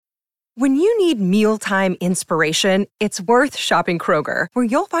When you need mealtime inspiration, it's worth shopping Kroger, where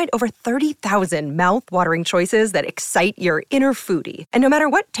you'll find over 30,000 mouth-watering choices that excite your inner foodie. And no matter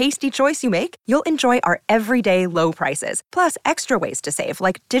what tasty choice you make, you'll enjoy our everyday low prices, plus extra ways to save,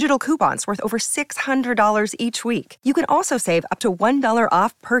 like digital coupons worth over $600 each week. You can also save up to $1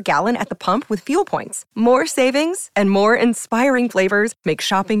 off per gallon at the pump with fuel points. More savings and more inspiring flavors make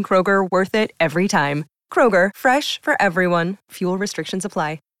shopping Kroger worth it every time. Kroger, fresh for everyone. Fuel restrictions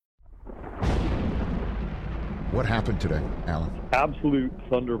apply. What happened today, Alan? Absolute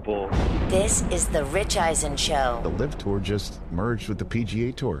thunderbolt. This is the Rich Eisen Show. The LIV Tour just merged with the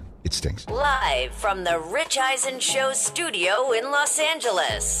PGA Tour. It stinks. Live from the Rich Eisen Show studio in Los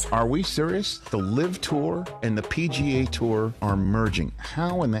Angeles. Are we serious? The LIV Tour and the PGA Tour are merging.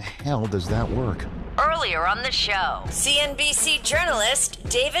 How in the hell does that work? Earlier on the show, CNBC journalist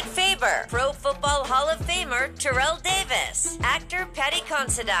David Faber, Pro Football Hall of Famer Terrell Davis, actor Patty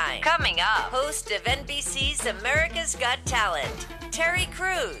Considine. Coming up, host of NBC's America's Got Talent, Terry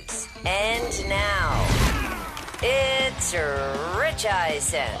Crews. And now, it's Rich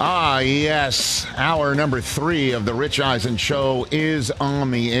Eisen. Ah, yes. Hour number 3 of the Rich Eisen Show is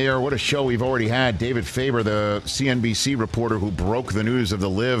on the air. What a show we've already had. David Faber, the CNBC reporter who broke the news of the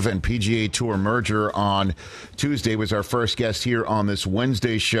LIV and PGA Tour merger on Tuesday, was our first guest here on this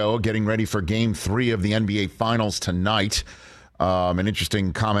Wednesday show, getting ready for Game 3 of the NBA Finals tonight. An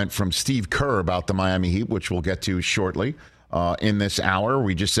interesting comment from Steve Kerr about the Miami Heat, which we'll get to shortly. In this hour,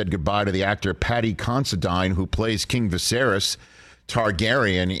 we just said goodbye to the actor Patty Considine, who plays King Viserys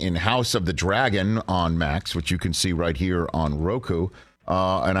Targaryen in House of the Dragon on Max, which you can see right here on Roku.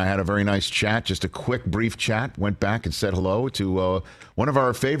 And I had a very nice chat, just a quick, brief chat. Went back and said hello to one of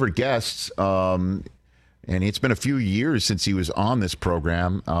our favorite guests. And it's been a few years since he was on this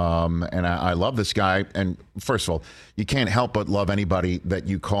program. And I love this guy. And first of all, you can't help but love anybody that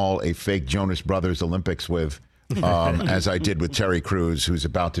you call a fake Jonas Brothers Olympics with. As I did with Terry Crews, who's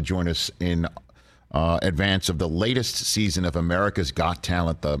about to join us in advance of the latest season of America's Got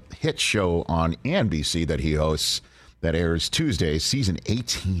Talent, the hit show on NBC that he hosts that airs Tuesday, season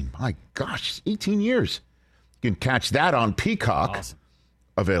 18. My gosh, 18 years. You can catch that on Peacock, awesome.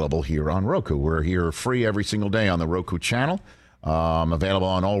 Available here on Roku. We're here free every single day on the Roku channel. Available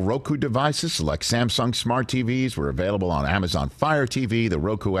on all Roku devices, select Samsung Smart TVs. We're available on Amazon Fire TV, the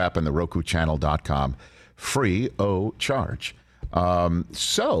Roku app, and the RokuChannel.com. Free o charge.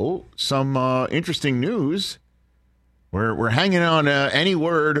 So some interesting news. We're hanging on any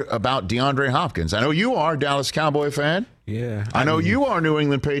word about DeAndre Hopkins. I know you are, Dallas Cowboy fan. Yeah. I know you are, New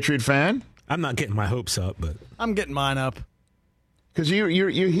England Patriot fan. I'm not getting my hopes up, but I'm getting mine up. Because you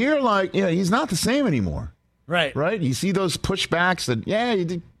hear like, he's not the same anymore. Right. Right? You see those pushbacks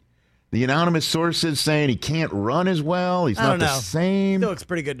that, the anonymous sources saying he can't run as well. He's not the same. Still looks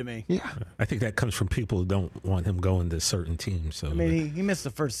pretty good to me. Yeah. I think that comes from people who don't want him going to certain teams. So I mean, he missed the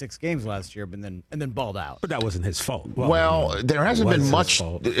first 6 games last year, but then balled out. But that wasn't his fault. Well, there hasn't been much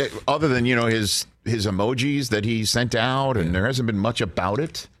other than, his emojis that he sent out, and there hasn't been much about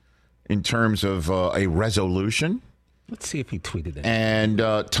it in terms of a resolution. Let's see if he tweeted it. And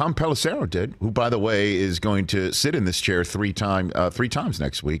Tom Pelissero did, who, by the way, is going to sit in this chair three times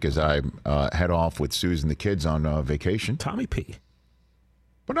next week as I head off with Susan and the kids on vacation. Tommy P.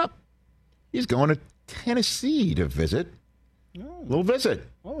 What up? He's going to Tennessee to visit. A little visit.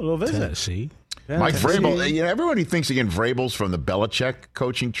 Oh, a little visit. Tennessee. Mike Vrabel. Everybody thinks again Vrabel's from the Belichick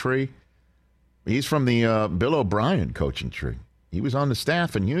coaching tree. He's from the Bill O'Brien coaching tree. He was on the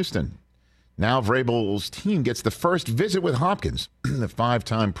staff in Houston. Now Vrabel's team gets the first visit with Hopkins, the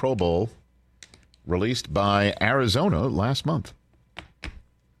 5-time Pro Bowl, released by Arizona last month.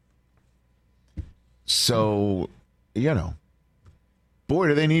 So, boy,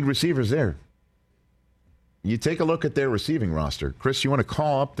 do they need receivers there. You take a look at their receiving roster. Chris, you want to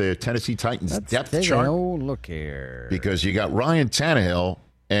call up the Tennessee Titans depth chart? Oh, look here. Because you got Ryan Tannehill,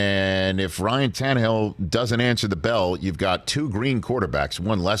 and if Ryan Tannehill doesn't answer the bell, you've got 2 green quarterbacks,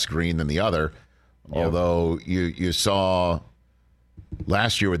 one less green than the other. Yep. Although you saw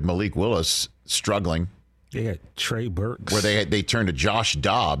last year with Malik Willis struggling. They had Trey Burks. Where they turned to Josh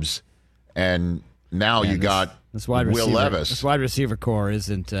Dobbs, and now you got Will Levis. This wide receiver core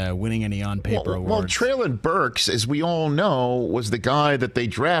isn't winning any on-paper awards. Well, Traylon Burks, as we all know, was the guy that they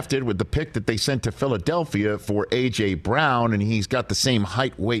drafted with the pick that they sent to Philadelphia for A.J. Brown, and he's got the same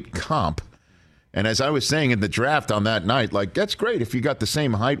height-weight comp. And as I was saying in the draft on that night, that's great if you got the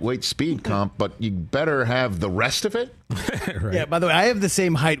same height, weight, speed comp, but you better have the rest of it. Right. Yeah, by the way, I have the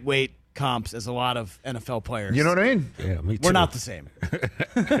same height, weight, comps as a lot of NFL players. You know what I mean? Yeah, me too. We're not the same.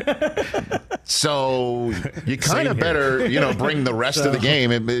 So you kind of better, bring the rest of the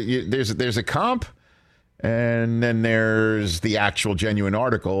game. There's a comp, and then there's the actual genuine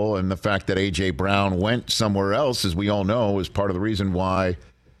article, and the fact that A.J. Brown went somewhere else, as we all know, is part of the reason why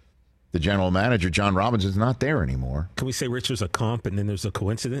the general manager, John Robbins, is not there anymore. Can we say Richard's a comp and then there's a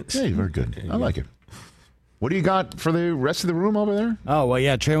coincidence? Yeah, very good. I like it. What do you got for the rest of the room over there? Oh, well,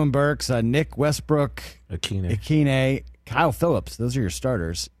 yeah, Traylon Burks, Nick Westbrook, Akine, Kyle Phillips. Those are your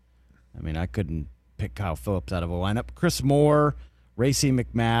starters. I mean, I couldn't pick Kyle Phillips out of a lineup. Chris Moore, Racey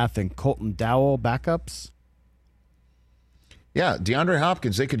McMath, and Colton Dowell backups. Yeah, DeAndre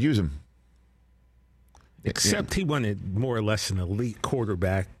Hopkins, they could use him. Except he wanted more or less an elite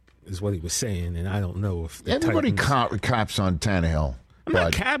quarterback, is what he was saying, and I don't know if the everybody Titans... cops on Tannehill. I'm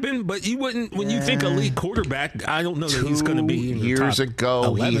not capping, but you wouldn't, when you think elite quarterback, I don't know that he's going to be in the years top ago,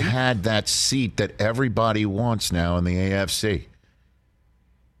 11. He had that seat that everybody wants now in the AFC.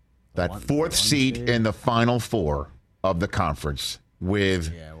 That fourth seat in the Final Four of the conference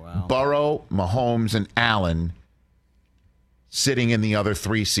with Burrow, Mahomes, and Allen sitting in the other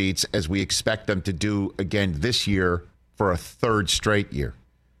three seats, as we expect them to do again this year for a third straight year.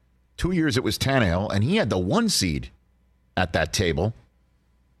 2 years it was Tannehill, and he had the 1 seed at that table.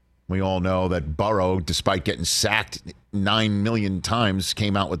 We all know that Burrow, despite getting sacked 9 million times,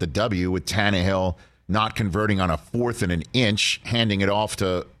 came out with the W, with Tannehill not converting on a 4th and an inch, handing it off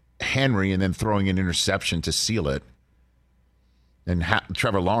to Henry and then throwing an interception to seal it. And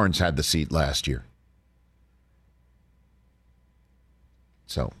Trevor Lawrence had the seat last year.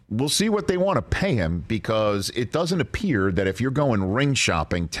 So we'll see what they want to pay him, because it doesn't appear that if you're going ring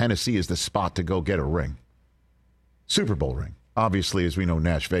shopping, Tennessee is the spot to go get a ring. Super Bowl ring. Obviously, as we know,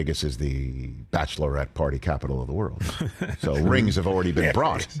 Nash Vegas is the bachelorette party capital of the world. So rings have already been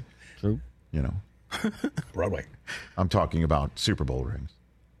brought. True. Broadway. I'm talking about Super Bowl rings.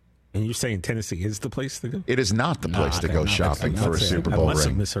 And you're saying Tennessee is the place to go? It is not the place to go shopping for a Super Bowl ring. I must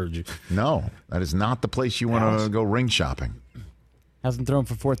have misheard you. No, that is not the place you want to go ring shopping. Hasn't thrown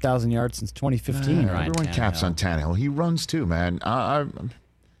for 4,000 yards since 2015, Ryan Everyone Tannehill. caps on Tannehill. He runs too, man.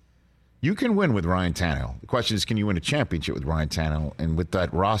 You can win with Ryan Tannehill. The question is, can you win a championship with Ryan Tannehill? And with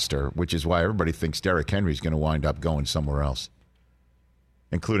that roster, which is why everybody thinks Derrick Henry is going to wind up going somewhere else,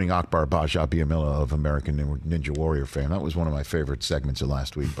 including Akbar Bajabiamila of American Ninja Warrior fame. That was one of my favorite segments of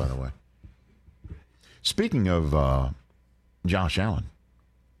last week, by the way. Speaking of Josh Allen,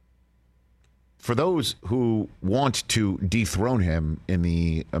 for those who want to dethrone him in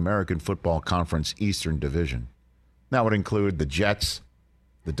the American Football Conference Eastern Division, that would include the Jets,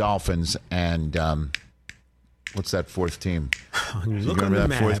 the Dolphins, and what's that fourth team? You You look remember on the that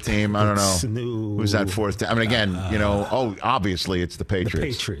map, fourth team? I don't know. new. Who's that fourth team? I mean, again, obviously it's the The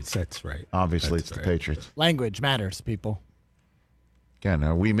Patriots. Patriots, that's right. Obviously That's it's right. the Patriots. Language matters, people.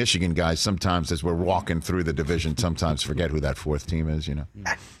 Again, we Michigan guys sometimes, as we're walking through the division, sometimes forget who that fourth team is,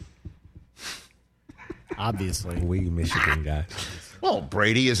 Obviously. We Michigan guys. Well,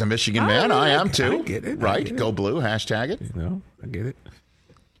 Brady is a Michigan man. I am too. I get it. Right? Go Blue. Hashtag it. I get it.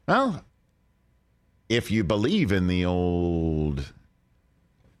 Well, if you believe in the old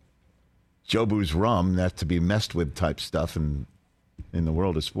Jobu's rum, that's to be messed with type stuff in the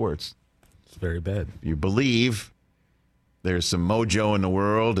world of sports. It's very bad. You believe there's some mojo in the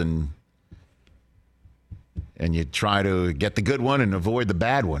world, and you try to get the good one and avoid the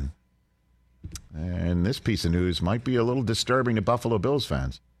bad one. And this piece of news might be a little disturbing to Buffalo Bills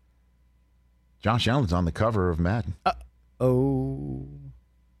fans. Josh Allen's on the cover of Madden. Oh.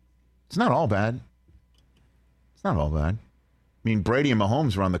 It's not all bad. It's not all bad. I mean, Brady and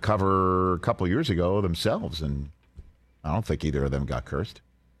Mahomes were on the cover a couple years ago themselves, and I don't think either of them got cursed.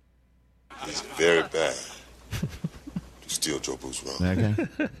 It's very bad to steal Joe Boo's rum. Okay?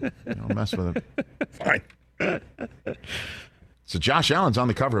 Don't mess with it. Fine. So Josh Allen's on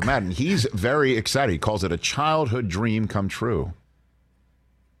the cover of Madden. He's very excited. He calls it a childhood dream come true.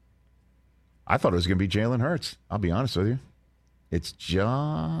 I thought it was going to be Jalen Hurts. I'll be honest with you. It's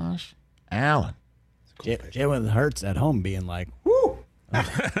Josh Allen. Jalen Hurts at home being like, woo.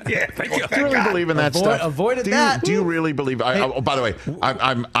 Yeah, thank you. Do you really believe in that stuff? Avoided do that. Do you really believe? By the way,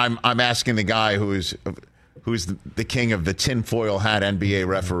 I'm asking the guy who's the king of the tinfoil hat NBA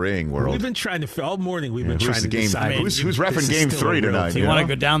refereeing world. We've been trying to all morning. We've been Who's trying the to game? decide. Who's This reffing is Game still a 3 real tonight? thing. You want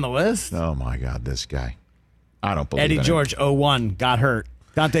to go down the list? Oh my God, this guy! I don't believe Eddie in it. George, 01, got hurt.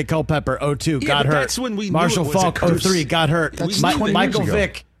 Dante Culpepper, 02, Yeah, got but hurt. that's when we knew Marshall it was a Faulk, curse. 03, got hurt. That's Mi- 20 years Michael ago.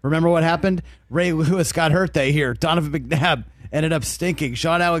 Vick, remember what happened? Ray Lewis got hurt that year. Donovan McNabb ended up stinking.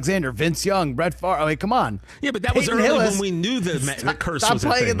 Sean Alexander, Vince Young, Brett Favre. I mean, come on. Yeah, but that was Peyton early Hillis, when we knew the curse stop was a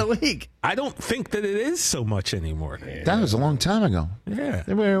playing thing. in the league. I don't think that it is so much anymore. That was a long time ago. Yeah.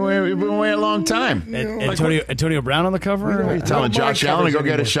 We've been away a long time. Antonio Brown on the cover? Are you telling Josh Allen to go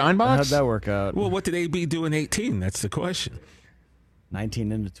get a shine box? How'd that work out? Well, what did AB do in 18? That's the question.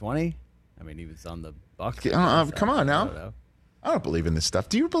 19 into 20? I mean, he was on the Bucs. Come on now. I don't believe in this stuff.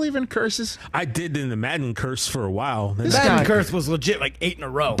 Do you believe in curses? I did in the Madden curse for a while. The Madden curse was legit, like 8 in a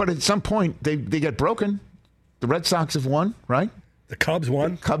row. But at some point, they get broken. The Red Sox have won, right? The Cubs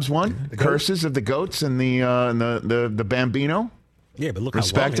won. The curses of the goats and the Bambino. Yeah, but look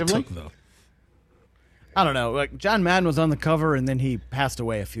respectively. How long it took, though. I don't know. Like John Madden was on the cover, and then he passed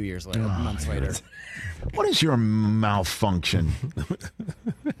away a few years later, months later. What is your malfunction?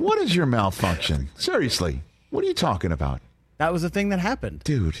 What is your malfunction? Seriously, what are you talking about? That was the thing that happened.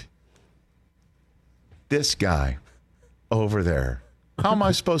 Dude, this guy over there, how am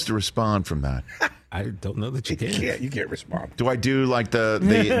I supposed to respond from that? I don't know that you can. You can't respond. Do I do like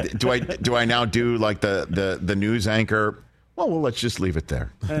do I now do like the news anchor? Well, let's just leave it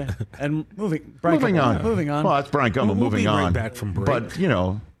there. And moving on. Well, that's Brian Gumble moving on. Right back from break. But,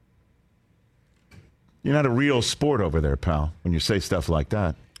 you're not a real sport over there, pal, when you say stuff like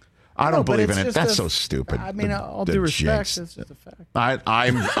that. I don't believe in it. That's so stupid. I mean, all due respect, it's just a fact.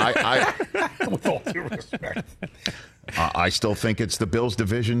 With all due respect. I still think it's the Bills'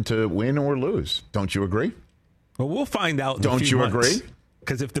 division to win or lose. Don't you agree? Well, we'll find out in Don't a few you months. agree?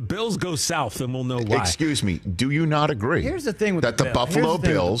 Because if the Bills go south, then we'll know why. Excuse me. Do you not agree? Here's the thing with that the the Bills. Buffalo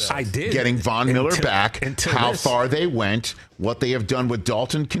Bills I did. getting Von Miller back, how this. far they went, what they have done with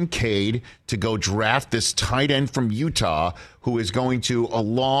Dalton Kincaid to go draft this tight end from Utah who is going to,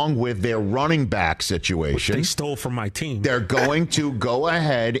 along with their running back situation, They stole from my team. they're going to go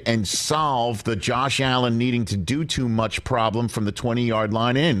ahead and solve the Josh Allen needing to do too much problem from the 20-yard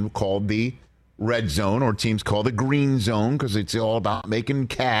line in, called the red zone, or teams call the green zone, because it's all about making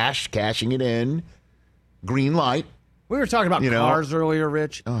cashing it in. Green light. We were talking about cars earlier,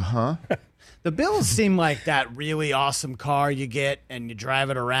 Rich. Uh-huh. The Bills seem like that really awesome car you get and you drive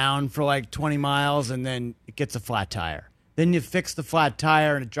it around for like 20 miles and then it gets a flat tire. Then you fix the flat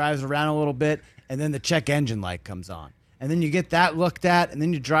tire and it drives around a little bit and then the check engine light comes on. And then you get that looked at and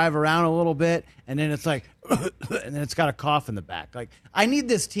then you drive around a little bit and then it's like, and then it's got a cough in the back. Like, I need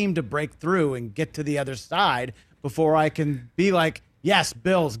this team to break through and get to the other side before I can be like, yes,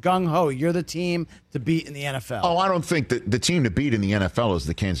 Bills, gung-ho, you're the team to beat in the NFL. Oh, I don't think that the team to beat in the NFL is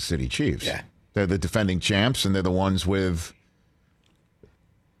the Kansas City Chiefs. Yeah. They're the defending champs, and they're the ones with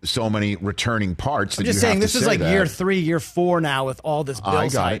so many returning parts. I'm just saying, this is like year 3, year 4 now with all this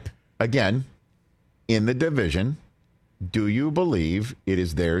Bills hype. Again, in the division, do you believe it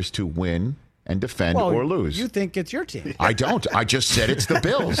is theirs to win and defend or lose? You think it's your team. I don't. I just said it's the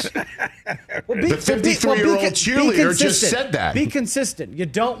Bills. The 53-year-old cheerleader just said that. Be consistent. You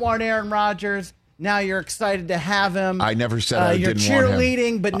don't want Aaron Rodgers. Now you're excited to have him. I never said I didn't want him. You're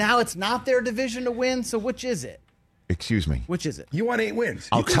cheerleading, but now it's not their division to win, so which is it? Excuse me. Which is it? You want 8 wins.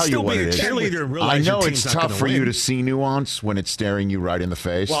 I'll tell you what it is. Cheerleader and I realize know your it's team's not tough gonna for you win. to see nuance when it's staring you right in the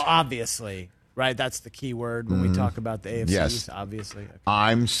face. Well, obviously, right? That's the key word when we talk about the AFC. Yes. Obviously.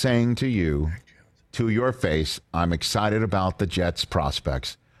 I'm saying to you, to your face, I'm excited about the Jets'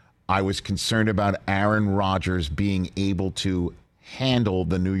 prospects. I was concerned about Aaron Rodgers being able to handle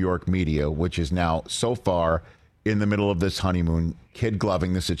the New York media, which is now so far in the middle of this honeymoon, kid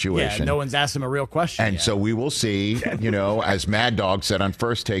gloving the situation. Yeah, no one's asked him a real question And yet. so we will see, as Mad Dog said on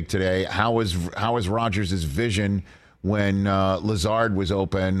First Take today, how is Rodgers' vision when Lazard was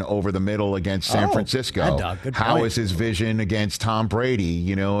open over the middle against San Francisco? Mad Dog, good How point. is his vision against Tom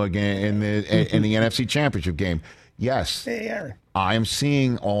Brady, again in the NFC Championship game? Yes, Hey, Aaron. I am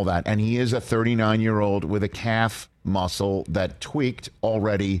seeing all that. And he is a 39-year-old with a calf muscle that tweaked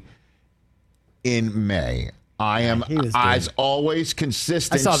already in May. I am, as always,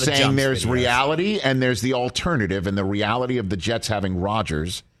 consistent saying there's reality and there's the alternative, and the reality of the Jets having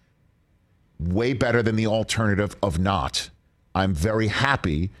Rodgers way better than the alternative of not. I'm very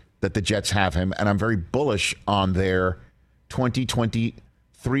happy that the Jets have him, and I'm very bullish on their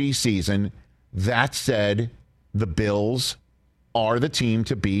 2023 season. That said, the Bills are the team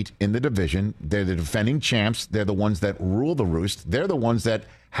to beat in the division. They're the defending champs. They're the ones that rule the roost. They're the ones that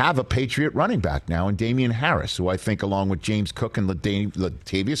have a Patriot running back now in Damian Harris, who I think, along with James Cook and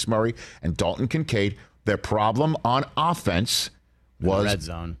Latavius Murray and Dalton Kincaid, their problem on offense was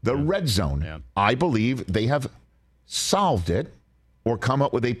the red zone. Yeah. I believe they have solved it or come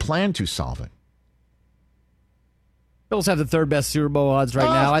up with a plan to solve it. Bills have the third best Super Bowl odds right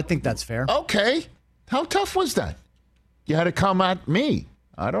now. I think that's fair. Okay. How tough was that? You had to come at me.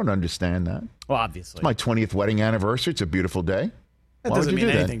 I don't understand that. Well, obviously. It's my 20th wedding anniversary. It's a beautiful day. That doesn't mean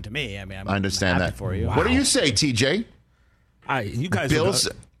anything to me. I mean, I understand happy that. for you. Wow. What do you say, TJ? You guys Bills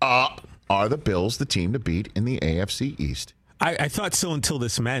are the Bills the team to beat in the AFC East? I thought so until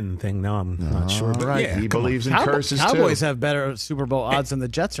this men thing. Now I'm not sure. But right. yeah, He believes in curses, Cowboys too. have better Super Bowl odds than the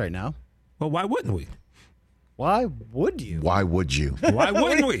Jets right now. Well, why wouldn't we? Why would you? Why would you? Why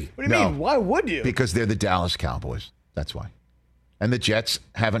wouldn't we? What do you mean? Why would you? Because they're the Dallas Cowboys. That's why. And the Jets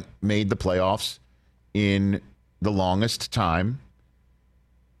haven't made the playoffs in the longest time,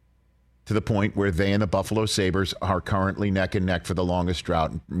 to the point where they and the Buffalo Sabres are currently neck and neck for the longest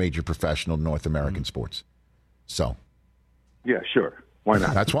drought in major professional North American sports. So. Yeah, sure. Why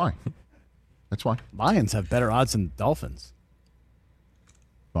not? That's why. That's why. Lions have better odds than Dolphins.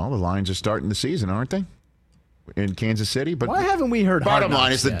 Well, the Lions are starting the season, aren't they? In Kansas City. But why haven't we heard bottom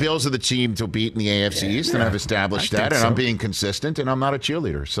line is yet? the Bills are the team to beat in the AFC East, and I've established that, and I'm being consistent, and I'm not a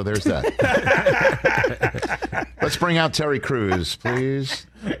cheerleader, so there's that. Let's bring out Terry Crews, please.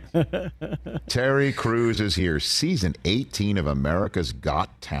 Terry Crews is here. Season 18 of America's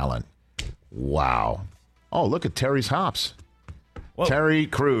Got Talent. Wow. Oh, look at Terry's hops. Whoa. Terry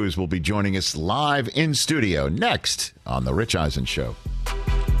Crews will be joining us live in studio next on The Rich Eisen Show.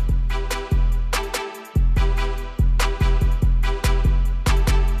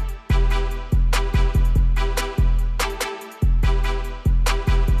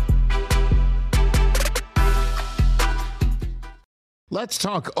 Let's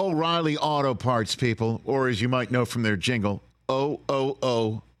talk O'Reilly Auto Parts, people, or as you might know from their jingle,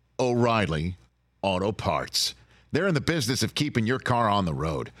 O-O-O O'Reilly Auto Parts. They're in the business of keeping your car on the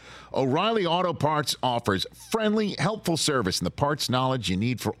road. O'Reilly Auto Parts offers friendly, helpful service and the parts knowledge you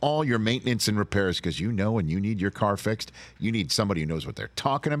need for all your maintenance and repairs, because you know when you need your car fixed, you need somebody who knows what they're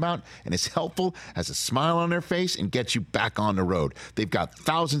talking about and is helpful, has a smile on their face, and gets you back on the road. They've got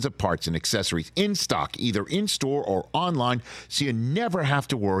thousands of parts and accessories in stock, either in-store or online, so you never have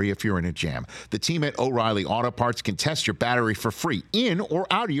to worry if you're in a jam. The team at O'Reilly Auto Parts can test your battery for free in or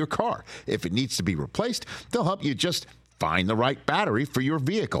out of your car. If it needs to be replaced, they'll help you just find the right battery for your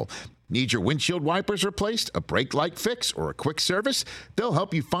vehicle. Need your windshield wipers replaced, a brake light fix, or a quick service? They'll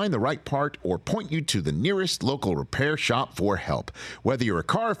help you find the right part or point you to the nearest local repair shop for help. Whether you're a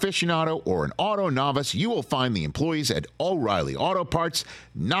car aficionado or an auto novice, you will find the employees at O'Reilly Auto Parts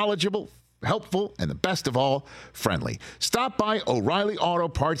knowledgeable, helpful, and the best of all, friendly. Stop by O'Reilly Auto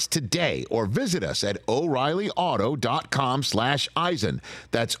Parts today or visit us at O'ReillyAuto.com/Eisen.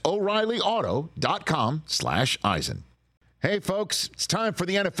 That's O'ReillyAuto.com/Eisen. Hey, folks, it's time for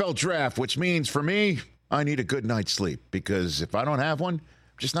the NFL Draft, which means for me, I need a good night's sleep, because if I don't have one, I'm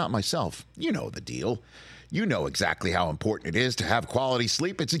just not myself. You know the deal. You know exactly how important it is to have quality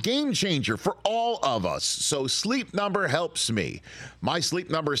sleep. It's a game changer for all of us. So Sleep Number helps me. My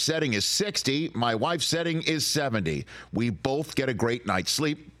Sleep Number setting is 60. My wife's setting is 70. We both get a great night's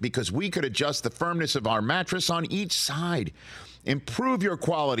sleep because we could adjust the firmness of our mattress on each side. Improve your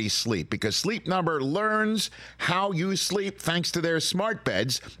quality sleep because Sleep Number learns how you sleep thanks to their smart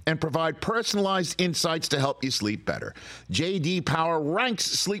beds and provide personalized insights to help you sleep better. J.D. Power ranks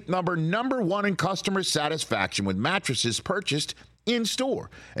Sleep Number #1 in customer satisfaction with mattresses purchased in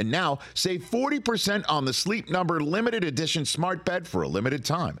store. And now save 40% on the Sleep Number limited edition smart bed for a limited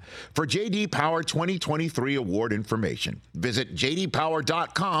time. For J.D. Power 2023 award information, visit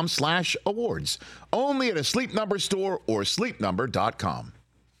jdpower.com/awards. Only at a Sleep Number store or sleepnumber.com.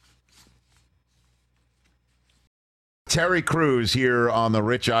 Terry Crews here on The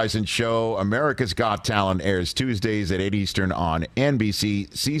Rich Eisen Show. America's Got Talent airs Tuesdays at 8 Eastern on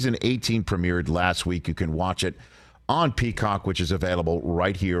NBC. Season 18 premiered last week. You can watch it on Peacock, which is available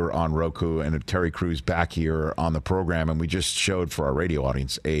right here on Roku, and Terry Crews back here on the program. And we just showed for our radio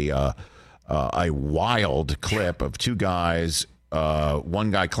audience a wild clip of two guys,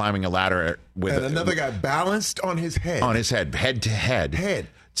 one guy climbing a ladder with and another guy balanced on his head. On his head, head to head.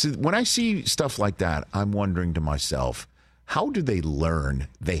 So when I see stuff like that, I'm wondering to myself, how do they learn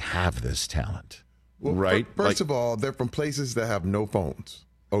they have this talent? Well, right? First of all, they're from places that have no phones,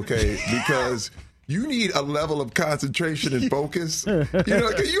 okay? Because you need a level of concentration and focus. You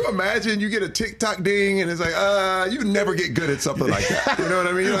know, can you imagine you get a TikTok ding and it's like, you never get good at something like that. You know what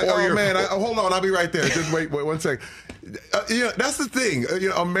I mean? You're like, oh man, hold on, I'll be right there. Just wait 1 second. You know, that's the thing. You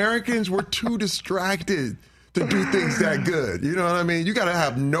know, Americans, we're too distracted to do things that good. You know what I mean? You got to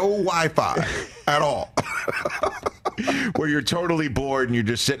have no Wi-Fi at all. Where you're totally bored and you're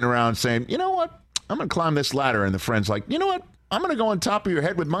just sitting around saying, you know what? I'm going to climb this ladder. And the friend's like, you know what? I'm going to go on top of your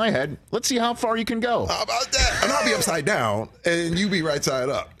head with my head. Let's see how far you can go. How about that? And I'll be upside down, and you be right side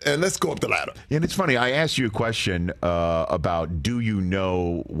up. And let's go up the ladder. And it's funny. I asked you a question about do you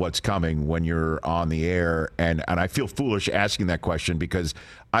know what's coming when you're on the air? And I feel foolish asking that question because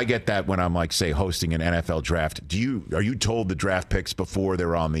I get that when I'm, like, say, hosting an NFL draft. Are you told the draft picks before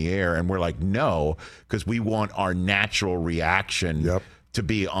they're on the air? And we're like, no, because we want our natural reaction to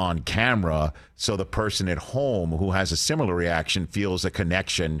be on camera, so the person at home who has a similar reaction feels a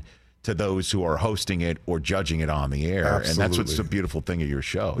connection to those who are hosting it or judging it on the air. Absolutely. And that's what's the beautiful thing of your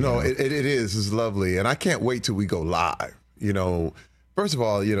show. No, it is. It's lovely. And I can't wait till we go live. First of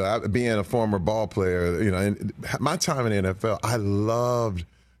all, being a former ball player, in my time in the NFL, I loved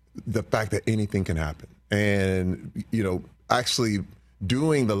the fact that anything can happen. And, actually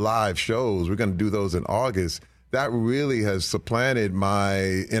doing the live shows, we're going to do those in August, that really has supplanted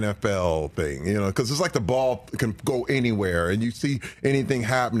my NFL thing, because it's like the ball can go anywhere and you see anything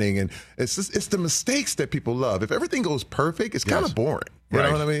happening. And it's the mistakes that people love. If everything goes perfect, it's kind of boring. You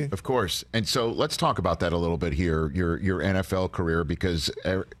know what I mean? Of course. And so let's talk about that a little bit here, your NFL career, because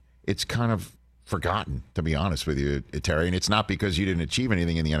it's kind of forgotten, to be honest with you, Terry. And it's not because you didn't achieve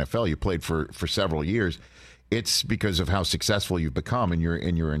anything in the NFL. You played for several years. It's because of how successful you've become in your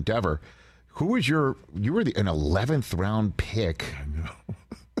endeavor. Who was you were an 11th round pick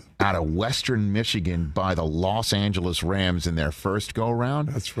out of Western Michigan by the Los Angeles Rams in their first go around.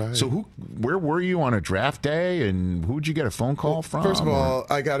 That's right. So where were you on a draft day, and who'd you get a phone call from? First of all,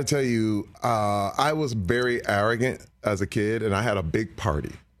 I got to tell you, I was very arrogant as a kid, and I had a big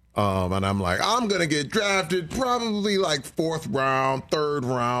party. And I'm like, I'm going to get drafted probably like 4th round, 3rd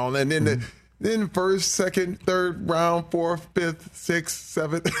round, and then Then 1st, 2nd, 3rd round, 4th, 5th,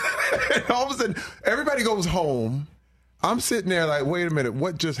 6th, 7th. And all of a sudden, everybody goes home. I'm sitting there like, wait a minute,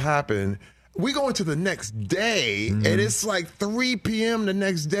 what just happened? We go into the next day, and it's like 3 p.m. the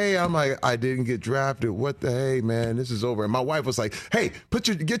next day. I'm like, I didn't get drafted. What the hey, man, this is over. And my wife was like, hey,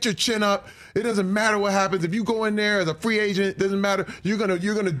 get your chin up. It doesn't matter what happens. If you go in there as a free agent, it doesn't matter. You're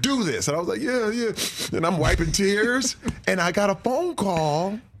gonna do this. And I was like, yeah. And I'm wiping tears. And I got a phone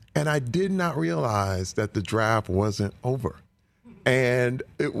call, and I did not realize that the draft wasn't over. And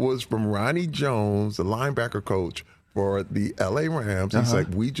it was from Ronnie Jones, the linebacker coach for the L.A. Rams. He's like,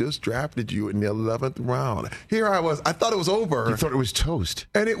 we just drafted you in the 11th round. Here I was. I thought it was over. You thought it was toast.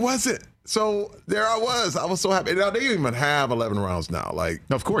 And it wasn't. So there I was. I was so happy. Now, they don't even have 11 rounds now. Like,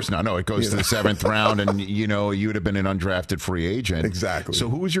 no, of course not. No, it goes to the 7th round, and, you would have been an undrafted free agent. Exactly. So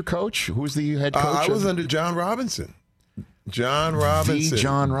who was your coach? Who was the head coach? I was under John Robinson. John Robinson.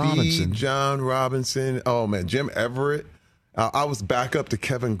 John Robinson. Oh, man. Jim Everett. I was back up to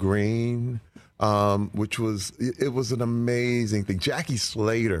Kevin Green. Which was an amazing thing. Jackie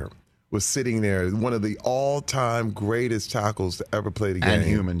Slater was sitting there, one of the all-time greatest tackles to ever play the game. And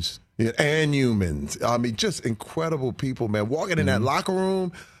humans. Yeah, and humans. I mean, just incredible people, man. Walking in that locker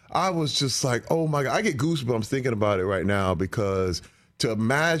room, I was just like, oh, my God. I get goosebumps thinking about it right now, because to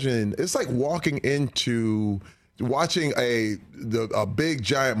imagine, it's like walking into watching a big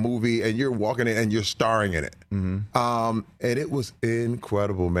giant movie, and you're walking in and you're starring in it. And it was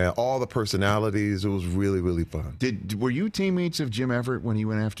incredible, man. All the personalities, it was really, really fun. Were you teammates of Jim Everett when he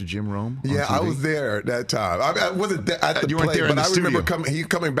went after Jim Rome? Yeah, I was there at that time. I wasn't at the you play, weren't there but in the I remember studio.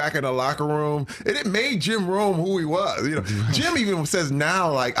 coming back in the locker room, and it made Jim Rome who he was. Jim even says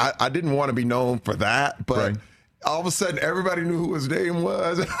now, like, I didn't want to be known for that, but all of a sudden everybody knew who his name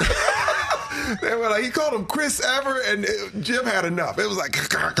was. They were like, he called him Chris Everett, and Jim had enough. It was like,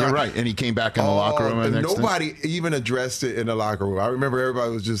 you're right. And he came back in the locker room. And nobody even addressed it in the locker room. I remember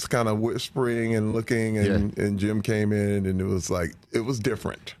everybody was just kind of whispering and looking, and Jim came in, and it was like, it was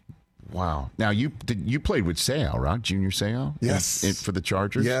different. Wow. Now, you played with Seau, right? Junior Seau? Yes. For the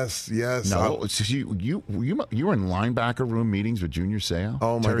Chargers? Yes. No, so you were in linebacker room meetings with Junior Seau?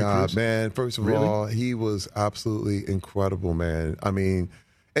 Oh, my Terry God, Crews? man. First of all, he was absolutely incredible, man. I mean,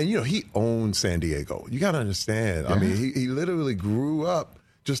 and, he owned San Diego. You got to understand. Yeah. I mean, he literally grew up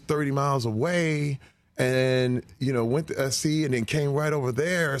just 30 miles away and, went to SC and then came right over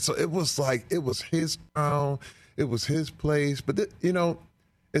there. So it was like, it was his town. It was his place. But,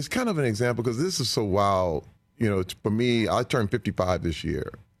 it's kind of an example, because this is so wild. For me, I turned 55 this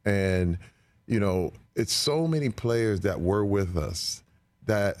year. And, it's so many players that were with us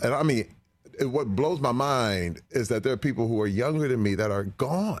and I mean, what blows my mind is that there are people who are younger than me that are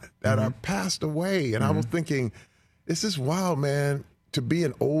gone, that are passed away. And I was thinking, it's just wild, man. To be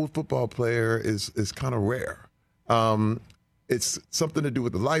an old football player is kind of rare. It's something to do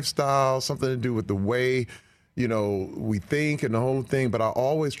with the lifestyle, something to do with the way, we think and the whole thing, but I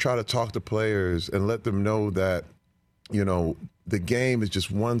always try to talk to players and let them know that, the game is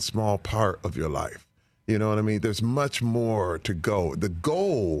just one small part of your life. You know what I mean? There's much more to go. The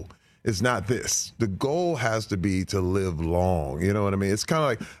goal is not this. The goal has to be to live long. You know what I mean? It's kind of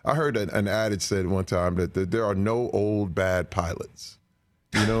like, I heard an adage said one time that there are no old bad pilots.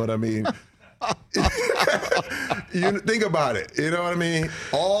 You know what I mean? You think about it. You know what I mean?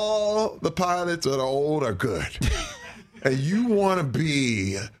 All the pilots that are old are good. And you want to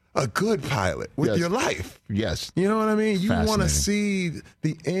be a good pilot with your life. Yes. You know what I mean? You want to see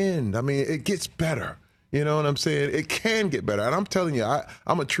the end. I mean, it gets better. You know what I'm saying? It can get better. And I'm telling you,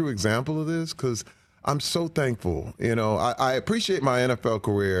 I'm a true example of this because I'm so thankful. I appreciate my NFL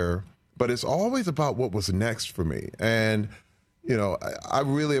career, but it's always about what was next for me. And I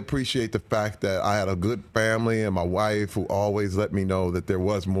really appreciate the fact that I had a good family and my wife who always let me know that there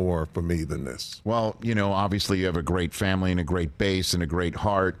was more for me than this. Well, obviously you have a great family and a great base and a great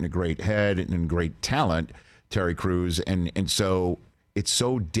heart and a great head and great talent, Terry Crews. And so it's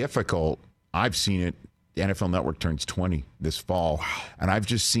so difficult. I've seen it. The NFL Network turns 20 this fall. Wow. And I've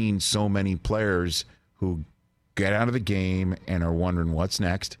just seen so many players who get out of the game and are wondering what's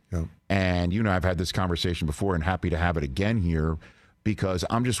next. Yeah. And, I've had this conversation before and happy to have it again here because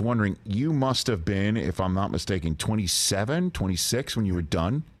I'm just wondering, you must have been, if I'm not mistaken, 27, 26 when you were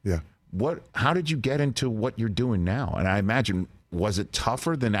done. Yeah. How did you get into what you're doing now? And I imagine, was it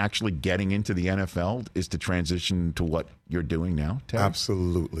tougher than actually getting into the NFL is to transition to what you're doing now, Terry?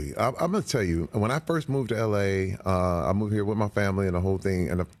 Absolutely. I'm going to tell you, when I first moved to L.A., I moved here with my family and the whole thing,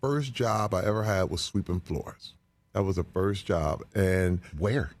 and the first job I ever had was sweeping floors. That was the first job. And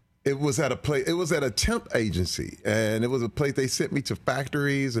where? It was at a place. It was at a temp agency, and it was a place. They sent me to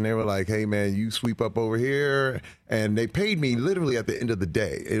factories, and they were like, "Hey, man, you sweep up over here," and they paid me literally at the end of the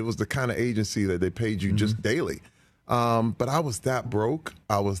day. It was the kind of agency that they paid you just daily. But I was that broke.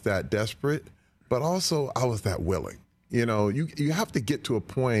 I was that desperate, but also I was that willing. You have to get to a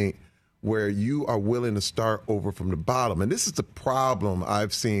point where you are willing to start over from the bottom, and this is the problem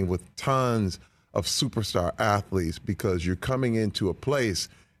I've seen with tons of superstar athletes because you're coming into a place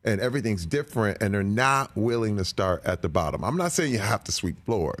and everything's different, and they're not willing to start at the bottom. I'm not saying you have to sweep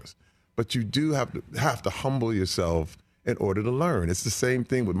floors, but you do have to humble yourself in order to learn. It's the same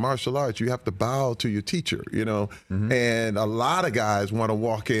thing with martial arts. You have to bow to your teacher, And a lot of guys want to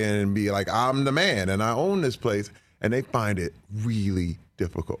walk in and be like, I'm the man, and I own this place, and they find it really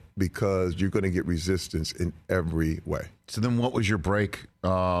difficult because you're going to get resistance in every way. So then what was your break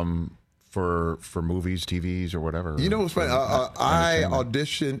for movies, TVs, or whatever? What's funny? I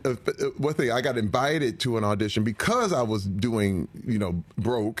auditioned. One thing, I got invited to an audition because I was doing,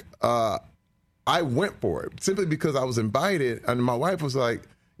 broke. I went for it simply because I was invited, and my wife was like,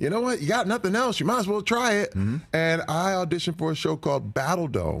 "You know what? You got nothing else. You might as well try it." Mm-hmm. And I auditioned for a show called Battle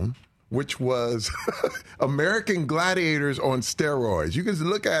Dome, which was American Gladiators on steroids. You can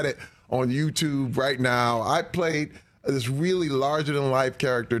look at it on YouTube right now. I played this really larger-than-life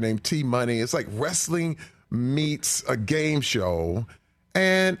character named T-Money. It's like wrestling meets a game show.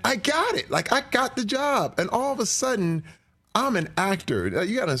 And I got it. I got the job. And all of a sudden, I'm an actor.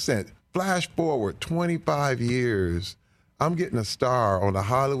 You got to understand, flash forward 25 years, I'm getting a star on the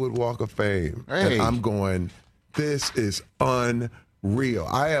Hollywood Walk of Fame. Hey. And I'm going, this is unreal.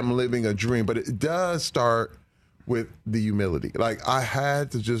 I am living a dream. But it does start with the humility. I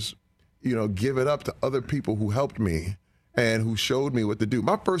had to just give it up to other people who helped me and who showed me what to do.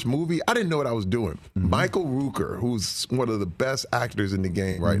 My first movie, I didn't know what I was doing. Mm-hmm. Michael Rooker, who's one of the best actors in the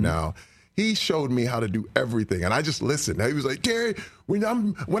game right now, he showed me how to do everything. And I just listened. He was like, Terry, when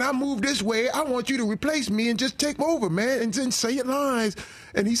I move this way, I want you to replace me and just take over, man, and then say your lines.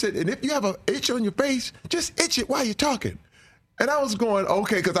 And he said, and if you have an itch on your face, just itch it while you're talking. And I was going,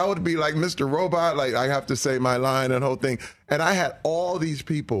 okay, because I would be like Mr. Robot, I have to say my line and the whole thing. And I had all these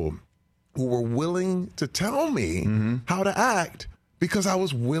people who were willing to tell me how to act because I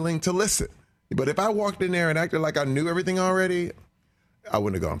was willing to listen. But if I walked in there and acted like I knew everything already, I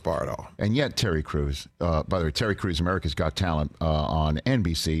wouldn't have gone far at all. And yet Terry Crews, by the way, Terry Crews, America's Got Talent on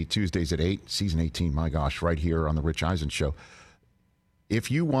NBC, Tuesdays at 8, season 18, my gosh, right here on the Rich Eisen Show.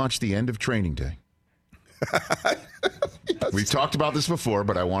 If you watch the end of Training Day, we've talked about this before,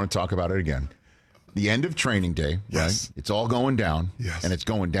 but I want to talk about it again. The end of Training Day, right? It's all going down, and it's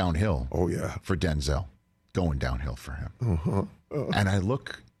going downhill. Oh, yeah. For Denzel. Going downhill for him. And I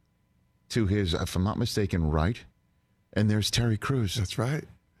look to his, if I'm not mistaken, right, and there's Terry Crews. That's right.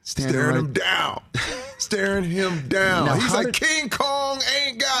 Staring him down. Staring him down. Now, he's like, King Kong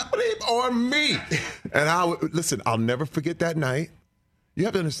ain't got bleep on me. And listen, I'll never forget that night. You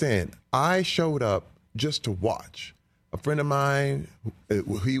have to understand, I showed up just to watch. A friend of mine,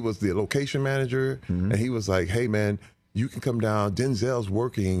 he was the location manager, and he was like, hey, man, you can come down. Denzel's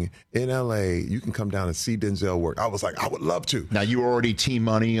working in L.A. You can come down and see Denzel work. I was like, I would love to. Now, you were already Team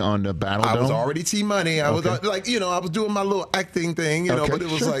Money on the Battle Dome? I was already Team Money. I was like, I was doing my little acting thing, but it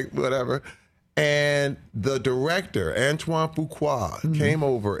was like whatever. And the director, Antoine Fuqua, came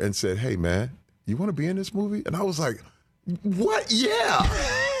over and said, hey, man, you want to be in this movie? And I was like, what? Yeah.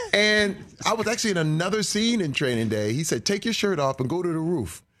 And I was actually in another scene in Training Day. He said, take your shirt off and go to the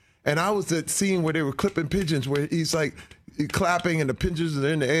roof. And I was at scene where they were clipping pigeons, where he's like clapping and the pigeons are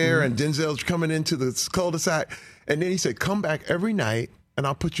in the air and Denzel's coming into the cul-de-sac. And then he said, come back every night and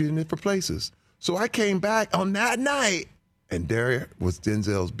I'll put you in different places. So I came back on that night. And there was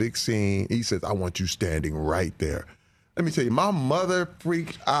Denzel's big scene. He says, I want you standing right there. Let me tell you, my mother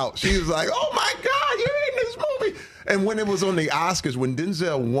freaked out. She was like, oh, my God, you're in this movie. And when it was on the Oscars, when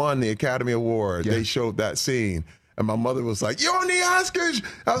Denzel won the Academy Award, they showed that scene. And my mother was like, you're on the Oscars?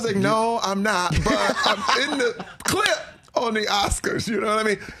 I was like, no, I'm not. But I'm in the clip on the Oscars. You know what I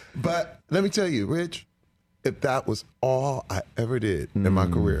mean? But let me tell you, Rich, if that was all I ever did in my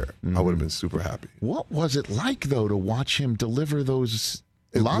career, I would have been super happy. What was it like, though, to watch him deliver those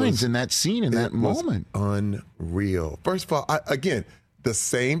lines in that scene, in that moment? Unreal. First of all, again, the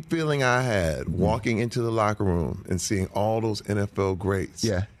same feeling I had walking into the locker room and seeing all those NFL greats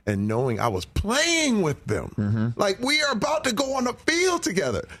and knowing I was playing with them. Like, we are about to go on the field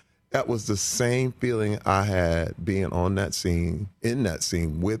together. That was the same feeling I had being on that scene, in that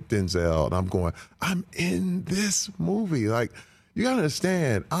scene with Denzel. And I'm going, I'm in this movie. Like, you got to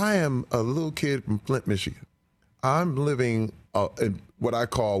understand, I am a little kid from Flint, Michigan. I'm living in what I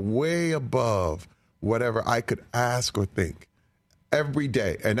call way above whatever I could ask or think every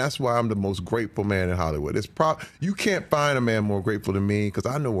day. And that's why I'm the most grateful man in Hollywood. You can't find a man more grateful than me because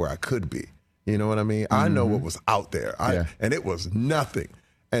I know where I could be. You know what I mean? I know what was out there. And it was nothing.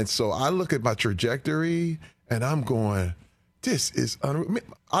 And so I look at my trajectory and I'm going, this is unreal.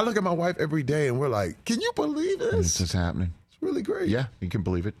 I look at my wife every day and we're like, can you believe this? This is happening. It's really great. Yeah, you can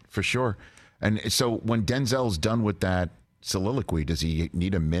believe it for sure. And so when Denzel's done with that soliloquy, does he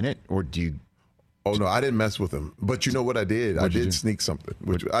need a minute or do you? Oh, no, I didn't mess with him. But you know what I did? I did sneak something.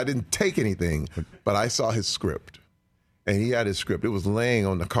 I didn't take anything, but I saw his script. And he had his script. It was laying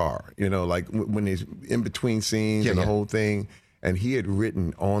on the car, like when he's in between scenes and the whole thing. And he had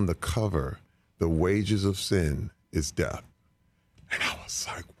written on the cover, the wages of sin is death. And I was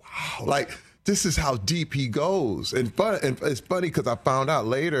like, wow, like this is how deep he goes. And it's funny because I found out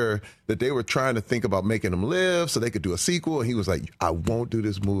later that they were trying to think about making him live so they could do a sequel. And he was like, I won't do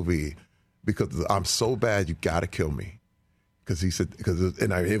this movie because I'm so bad, you got to kill me. Because he said,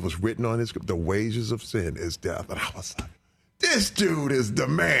 it was written on his script, the wages of sin is death. And I was like, this dude is the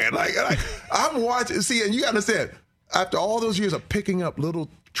man. Like I'm watching, and you got to understand, after all those years of picking up little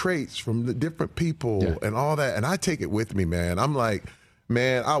traits from the different people and all that, and I take it with me, man. I'm like,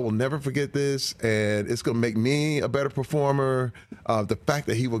 man, I will never forget this, and it's going to make me a better performer. The fact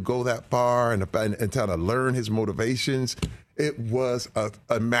that he would go that far and try to learn his motivations, it was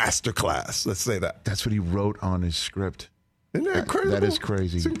a masterclass. Let's say that. That's what he wrote on his script. Isn't that incredible? That is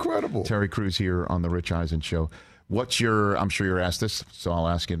crazy. It's incredible. Terry Crews here on the Rich Eisen Show. What's I'm sure you're asked this, so I'll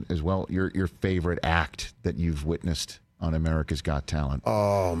ask it as well, your favorite act that you've witnessed on America's Got Talent?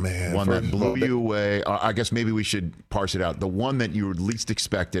 Oh, man. One that blew you away. I guess maybe we should parse it out. The one that you least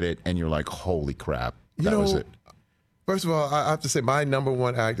expected it, and you're like, holy crap, that was it. First of all, I have to say my number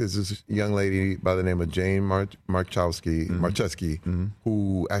one act is this young lady by the name of Jane Marczewski,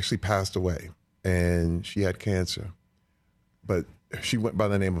 who actually passed away, and she had cancer. But she went by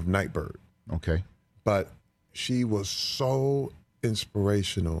the name of Nightbird. Okay. But she was so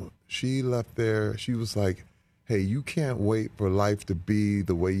inspirational. She left there. She was like, hey, you can't wait for life to be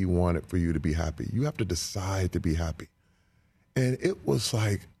the way you want it for you to be happy. You have to decide to be happy. And it was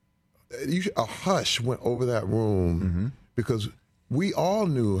like a hush went over that room because we all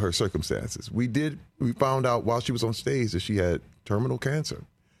knew her circumstances. We found out while she was on stage that she had terminal cancer.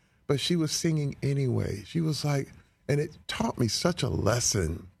 But she was singing anyway. She was like, and it taught me such a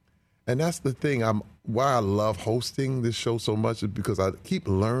lesson. And that's the thing. Why I love hosting this show so much is because I keep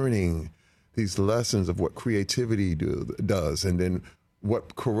learning these lessons of what creativity does, and then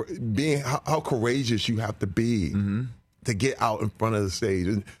how courageous you have to be to get out in front of the stage.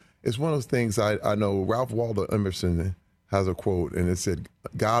 And it's one of those things I know. Ralph Waldo Emerson has a quote, and it said,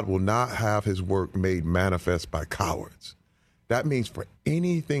 "God will not have His work made manifest by cowards." That means for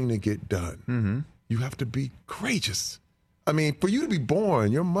anything to get done, you have to be courageous. I mean, for you to be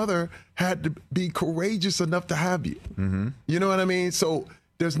born, your mother had to be courageous enough to have you. You know what I mean? So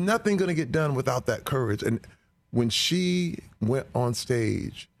there's nothing going to get done without that courage. And when she went on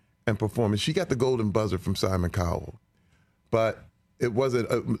stage and performed, and she got the golden buzzer from Simon Cowell, but it wasn't.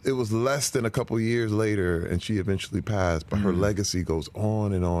 It was less than a couple of years later, and she eventually passed. But her legacy goes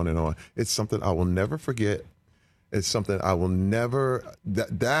on and on and on. It's something I will never forget. It's something I will never.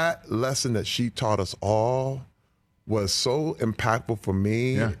 That lesson that she taught us all was so impactful for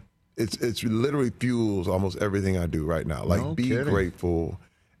me. Yeah. It's literally fuels almost everything I do right now. Like, be grateful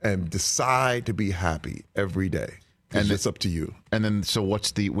and decide to be happy every day. And it's up to you. And then, so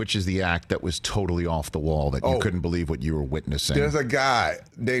which is the act that was totally off the wall that you couldn't believe what you were witnessing? There's a guy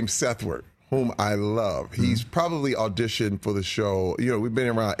named Sethward, whom I love. He's probably auditioned for the show. You know, we've been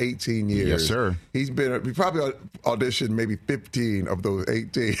around 18 years. Yes, sir. He probably auditioned maybe 15 of those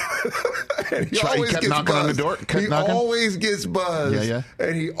 18. And he always kept knocking on the door. Always gets buzzed. Yeah.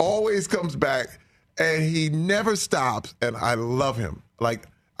 And he always comes back, and he never stops. And I love him. Like,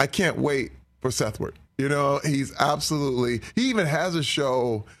 I can't wait for Sethward. You know, he's absolutely. He even has a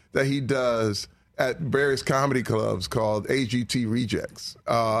show that he does at various comedy clubs called AGT Rejects.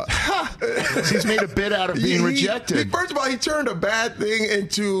 He's made a bit out of being rejected. First of all, he turned a bad thing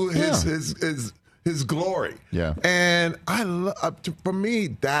into his glory. Yeah. And for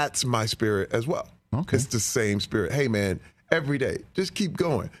me, that's my spirit as well. Okay. It's the same spirit. Hey, man, every day, just keep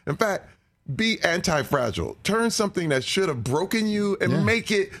going. In fact, be anti-fragile. Turn something that should have broken you and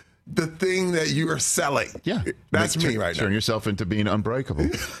make it the thing that you are selling. Yeah. That's me right now. Turn yourself into being unbreakable.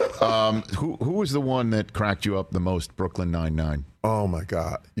 Who was the one that cracked you up the most? Brooklyn Nine-Nine. Oh, my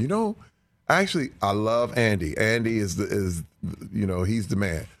God. You know, actually, I love Andy. Andy is he's the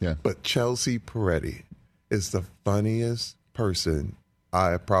man. Yeah. But Chelsea Peretti is the funniest person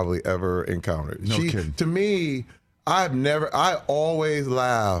I have probably ever encountered. No kidding. To me, I always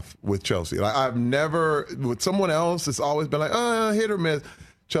laugh with Chelsea. Like, I've never, with someone else, it's always been like, hit or miss.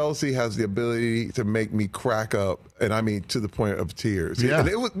 Chelsea has the ability to make me crack up, and I mean to the point of tears. Yeah.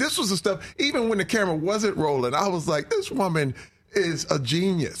 And this was the stuff, even when the camera wasn't rolling, I was like, this woman is a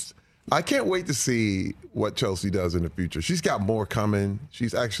genius. I can't wait to see what Chelsea does in the future. She's got more coming.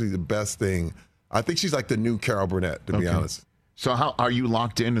 She's actually the best thing. I think she's like the new Carol Burnett, to be honest. So how are you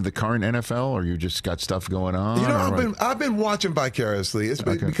locked into the current NFL, or you just got stuff going on? You know, I've been watching vicariously. It's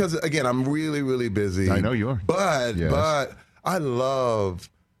because, again, I'm really, really busy. I know you are. But I love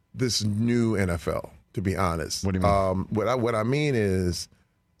this new NFL, to be honest. What do you mean? What I mean is,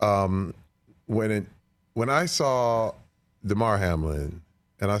 when I saw DeMar Hamlin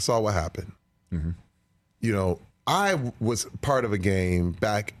and I saw what happened, you know, I was part of a game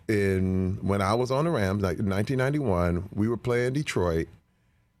back when I was on the Rams, like in 1991. We were playing Detroit,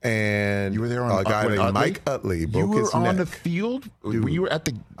 and you were there on a guy named Mike Utley broke his neck. You were on the field? You were at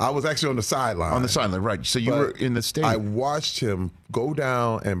the... I was actually on the sideline. On the sideline, right. So you were in the stadium. I watched him go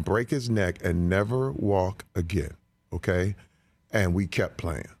down and break his neck and never walk again, okay? And we kept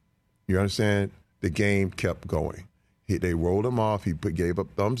playing. You understand? The game kept going. They rolled him off. He gave up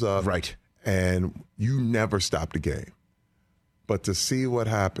thumbs up. Right. And you never stopped the game. But to see what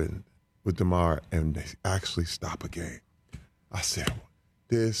happened with DeMar and they actually stop a game, I said,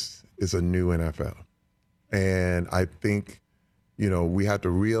 this is a new NFL. And I think, you know, we have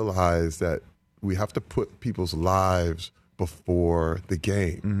to realize that we have to put people's lives before the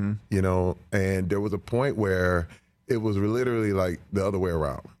game, you know? And there was a point where it was literally like the other way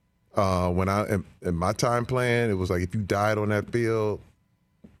around. When in my time playing, it was like if you died on that field,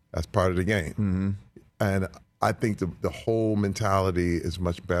 that's part of the game. And I think the whole mentality is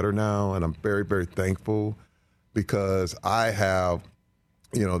much better now, and I'm very, very thankful because I have,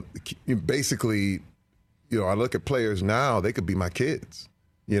 you know, basically, you know, I look at players now, they could be my kids,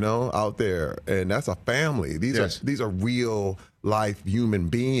 you know, out there, and that's a family. These are real life human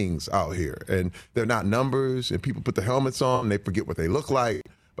beings out here, and they're not numbers, and people put the helmets on, and they forget what they look like,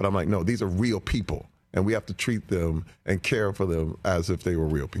 but I'm like, no, these are real people. And we have to treat them and care for them as if they were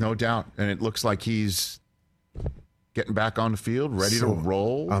real people. No doubt. And it looks like he's getting back on the field, ready to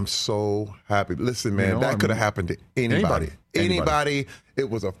roll. I'm so happy. Listen, man, that could have happened to anybody. Anybody. It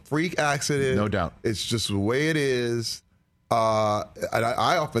was a freak accident. No doubt. It's just the way it is. And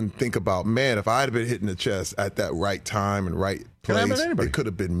I often think about, man, if I had been hit in the chest at that right time and right place, it could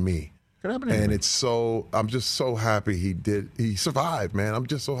have been me. Could happen to anybody. And I'm just so happy he survived, man. I'm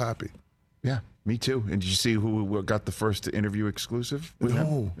just so happy. Yeah. Me too. And did you see who got the first interview exclusive with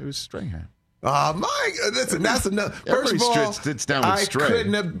him? It was Strahan. Mike, listen, that's enough. First of all, sits down with Strahan. I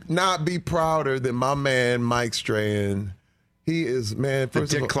couldn't not be prouder than my man, Mike Strahan. He is, man, the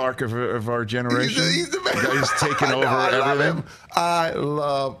Dick Clark of our generation. He's the man. He's taken over everything. I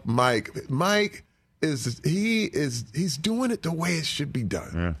love Mike. Mike he's doing it the way it should be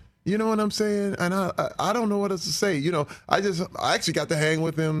done. Yeah. You know what I'm saying? And I don't know what else to say. You know, I actually got to hang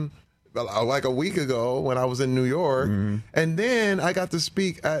with him like a week ago when I was in New York, and then I got to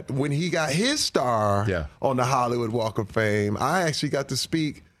speak when he got his star on the Hollywood Walk of Fame. I actually got to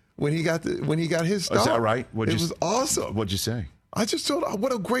speak when he got his star. Is that right? It was awesome. What'd you say? I just told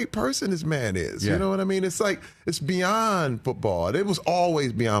what a great person this man is. Yeah. You know what I mean? It's like it's beyond football. It was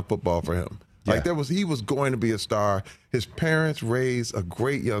always beyond football for him. Like he was going to be a star. His parents raised a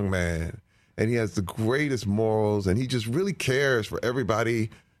great young man, and he has the greatest morals, and he just really cares for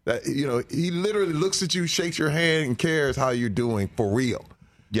everybody. That he literally looks at you, shakes your hand, and cares how you're doing for real.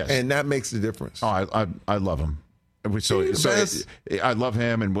 Yes, and that makes the difference. Oh, I love him. So I love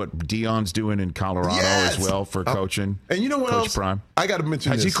him and what Deion's doing in Colorado as well for coaching. And you know what Coach else? Prime. I got to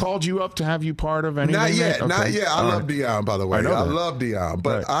mention Has this. he called you up to have you part of anything? Not yet. Okay. Not yet. I love Deion, by the way. I love Deion.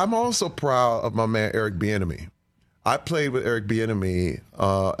 But I'm also proud of my man, Eric Bieniemy. I played with Eric Bieniemy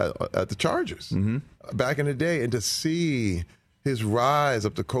at the Chargers back in the day. And to see his rise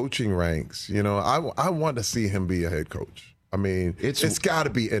up the coaching ranks, I want to see him be a head coach. I mean, it's got to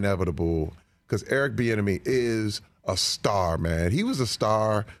be inevitable because Eric Bieniemy is a star, man. He was a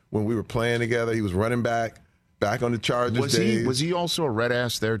star when we were playing together. He was running back on the Chargers days. Was he also a red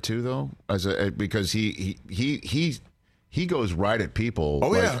ass there too, though? Because he goes right at people.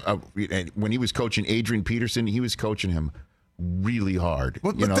 Oh and when he was coaching Adrian Peterson, he was coaching him really hard.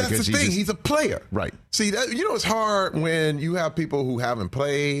 But that's the thing. He's a player, right? See, it's hard when you have people who haven't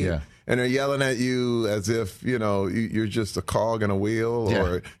played. Yeah. And they're yelling at you as if you're just a cog in a wheel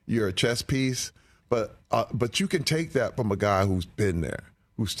or you're a chess piece. But you can take that from a guy who's been there,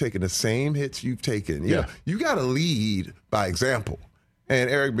 who's taken the same hits you've taken. You got to lead by example, and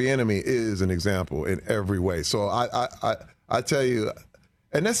Eric Bieniemy is an example in every way. So I tell you,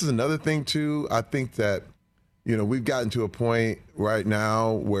 and this is another thing too. I think that we've gotten to a point right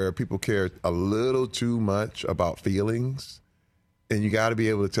now where people care a little too much about feelings, and you got to be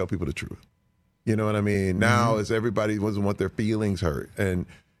able to tell people the truth. You know what I mean? Now, as everybody doesn't want their feelings hurt, and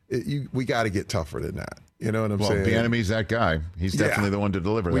we got to get tougher than that. You know what I'm saying? Well, Bieniemy's that guy. He's definitely the one to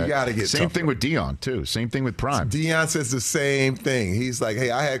deliver that. We got to get Same tougher. thing with Deion, too. Same thing with Prime. Deion says the same thing. He's like,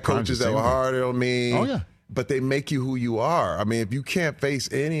 hey, I had coaches that were harder on me. Oh, yeah. But they make you who you are. I mean, if you can't face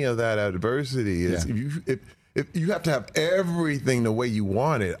any of that adversity, if you have to have everything the way you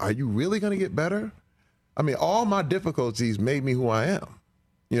want it, are you really going to get better? I mean, all my difficulties made me who I am.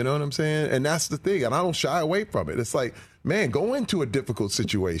 You know what I'm saying? And that's the thing. And I don't shy away from it. It's like, man, go into a difficult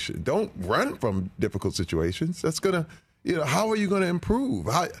situation. Don't run from difficult situations. That's going to, how are you going to improve?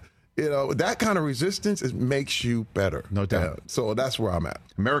 That kind of resistance, it makes you better. No doubt. So that's where I'm at.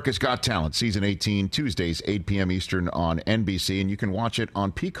 America's Got Talent, Season 18, Tuesdays, 8 p.m. Eastern on NBC. And you can watch it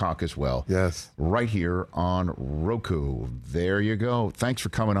on Peacock as well. Yes. Right here on Roku. There you go. Thanks for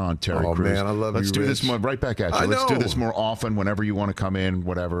coming on, Terry Crews. Oh, man, I love you, Let's do this more, right back at you. Let's do this more often whenever you want to come in,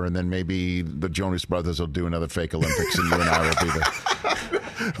 whatever. And then maybe the Jonas Brothers will do another fake Olympics and you and I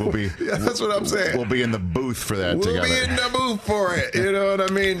will be the... that's what I'm saying. We'll be in the booth for that together. We'll be in the booth for it. You know what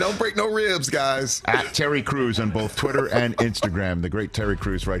I mean? Don't break no ribs, guys. At Terry Crews on both Twitter and Instagram. The great Terry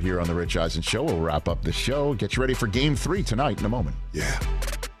Crews right here on the Rich Eisen Show. We'll wrap up the show. Get you ready for Game 3 tonight in a moment. Yeah.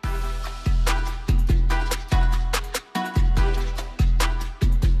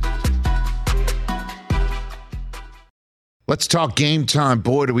 Let's talk Game Time.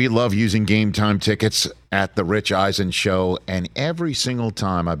 Boy, do we love using Game Time tickets at the Rich Eisen Show. And every single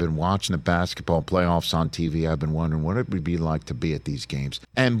time I've been watching the basketball playoffs on TV, I've been wondering what it would be like to be at these games.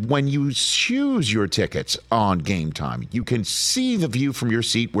 And when you choose your tickets on Game Time, you can see the view from your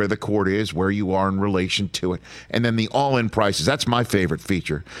seat where the court is, where you are in relation to it. And then the all-in prices. That's my favorite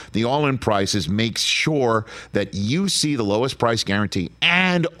feature. The all-in prices makes sure that you see the lowest price guarantee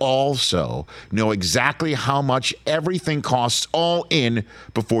and also know exactly how much everything costs all in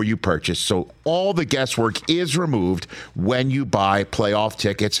before you purchase. So all the guesswork is removed when you buy playoff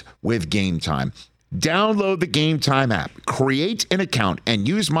tickets with Game Time. Download the Game Time app, create an account, and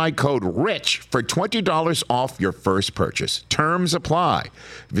use my code RICH for $20 off your first purchase. Terms apply.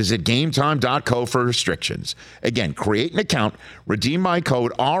 Visit GameTime.co for restrictions. Again, create an account, redeem my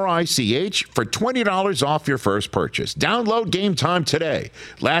code RICH for $20 off your first purchase. Download Game Time today.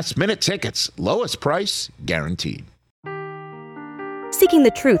 Last minute tickets, lowest price guaranteed. Seeking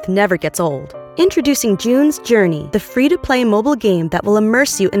the truth never gets old. Introducing June's Journey, the free-to-play mobile game that will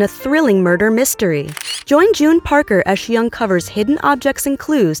immerse you in a thrilling murder mystery. Join June Parker as she uncovers hidden objects and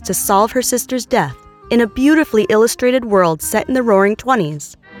clues to solve her sister's death in a beautifully illustrated world set in the Roaring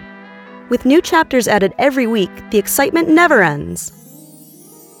 '20s. With new chapters added every week, the excitement never ends.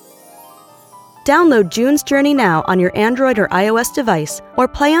 Download June's Journey now on your Android or iOS device or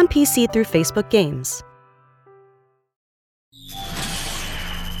play on PC through Facebook Games.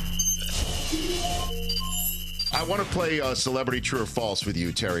 I want to play Celebrity True or False with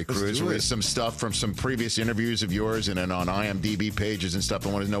you, Terry Crews. With some stuff from some previous interviews of yours and then on IMDb pages and stuff.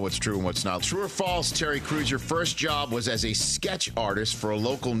 I want to know what's true and what's not. True or false, Terry Crews, your first job was as a sketch artist for a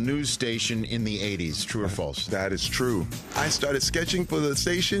local news station in the 80s. True or false? That is true. I started sketching for the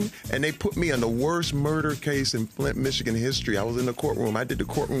station, and they put me on the worst murder case in Flint, Michigan history. I was in the courtroom. I did the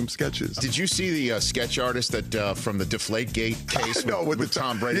courtroom sketches. Did you see the sketch artist that from the Deflategate case with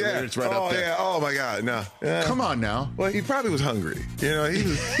Tom Brady? Yeah. It's right up there. Yeah. Oh, my God. No. Come on now. Well, he probably was hungry. He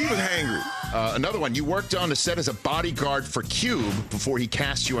was hangry. Another one. You worked on the set as a bodyguard for Cube before he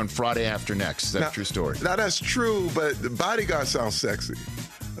cast you on Friday After Next. Is that a true story? Now, that's true, but the bodyguard sounds sexy.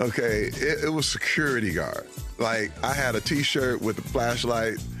 Okay, it was security guard. Like, I had a T-shirt with a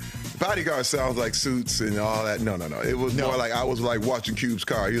flashlight. Bodyguard sounds like suits and all that. No. It was more like I was like watching Cube's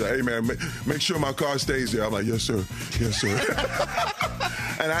car. He's like, hey, man, make sure my car stays there. I'm like, yes, sir. Yes, sir.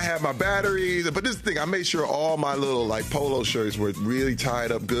 And I had my batteries. But this thing, I made sure all my little like polo shirts were really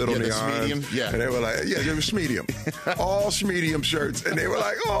tied up good on the arms. Medium? Yeah. And they were like, yeah, they were medium. All medium shirts. And they were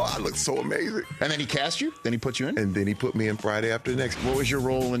like, oh, I look so amazing. And then he cast you? Then he put you in? And then he put me in Friday After Next. What was your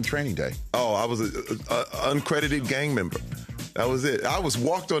role in Training Day? Oh, I was an uncredited gang member. That was it. I was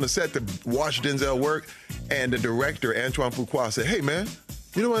walked on the set to watch Denzel work, and the director, Antoine Fuqua, said, hey, man,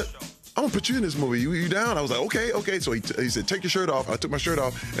 you know what? I'm going to put you in this movie. You down? I was like, okay. So he said, take your shirt off. I took my shirt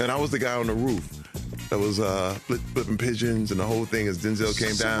off, and I was the guy on the roof that was flipping pigeons, and the whole thing as Denzel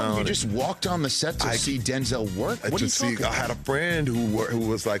came down. You just walked on the set to see Denzel work? What are you talking about? I had a friend who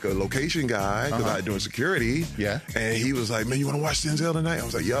was like a location guy because I was doing security. Yeah. And he was like, man, you want to watch Denzel tonight? I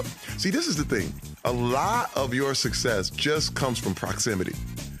was like, yep. See, this is the thing. A lot of your success just comes from proximity.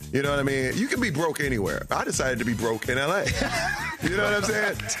 You know what I mean? You can be broke anywhere. I decided to be broke in L.A. You know what I'm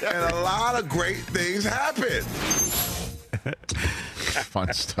saying? And a lot of great things happen.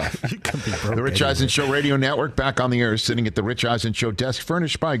 Fun stuff. The Rich Eisen Show Radio Network back on the air, sitting at the Rich Eisen Show desk,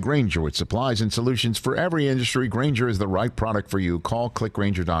 furnished by Grainger with supplies and solutions for every industry. Grainger is the right product for you. Call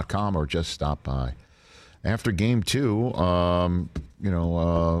clickgrainger.com or just stop by. After game 2,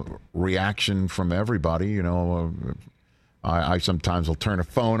 reaction from everybody. I sometimes will turn a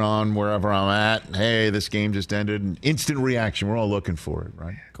phone on wherever I'm at. Hey, this game just ended. An instant reaction. We're all looking for it,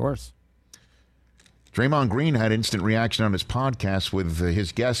 right? Of course. Draymond Green had instant reaction on his podcast with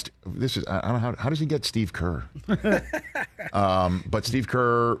his guest. I don't know how does he get Steve Kerr? But Steve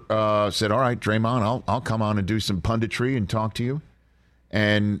Kerr said, "All right, Draymond, I'll come on and do some punditry and talk to you."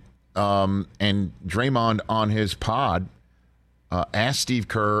 And Draymond on his pod asked Steve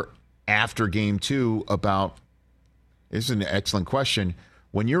Kerr after Game 2 about. This is an excellent question.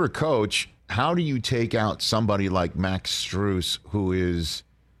 When you're a coach, how do you take out somebody like Max Strus, who is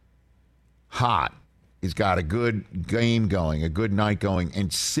hot? He's got a good game going, a good night going,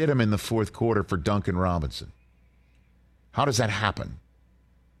 and sit him in the fourth quarter for Duncan Robinson? How does that happen?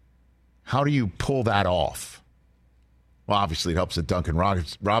 How do you pull that off? Well, obviously it helps that Duncan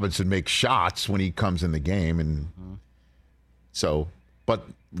Robinson makes shots when he comes in the game. And so, but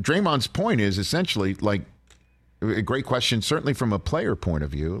Draymond's point is essentially like, a great question, certainly from a player point of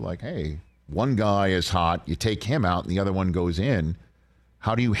view. Like, hey, one guy is hot, you take him out, and the other one goes in.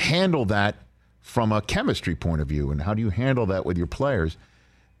 How do you handle that from a chemistry point of view, and how do you handle that with your players?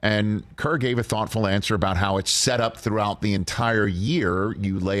 And Kerr gave a thoughtful answer about how it's set up throughout the entire year.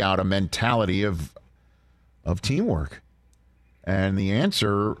 You lay out a mentality of teamwork. And the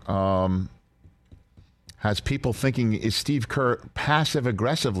answer has people thinking, is Steve Kerr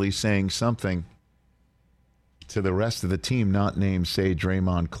passive-aggressively saying something to the rest of the team not named, say,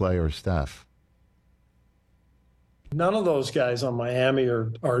 Draymond, Clay, or Steph? None of those guys on Miami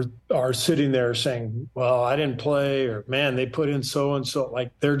are sitting there saying, well, I didn't play, or man, they put in so and so.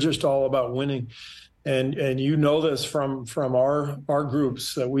 Like, they're just all about winning. And you know this from our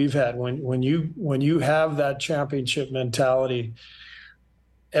groups that we've had. When you have that championship mentality,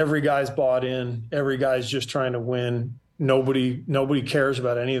 every guy's bought in, every guy's just trying to win. Nobody cares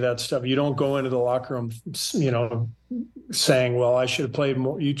about any of that stuff. You don't go into the locker room, saying, well, I should have played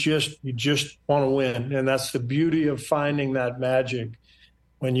more. You just want to win. And that's the beauty of finding that magic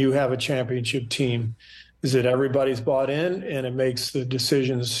when you have a championship team, is that everybody's bought in, and it makes the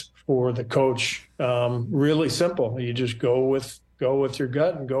decisions for the coach really simple. You just go with your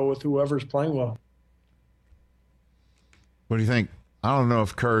gut and go with whoever's playing well. What do you think? I don't know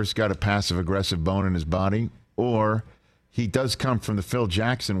if Kerr's got a passive-aggressive bone in his body, or he does come from the Phil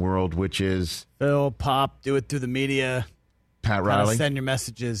Jackson world, which is Phil, Pop, do it through the media. Pat Riley. Send your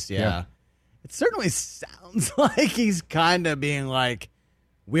messages. Yeah. It certainly sounds like he's kind of being like,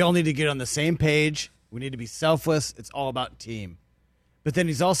 we all need to get on the same page. We need to be selfless. It's all about team. But then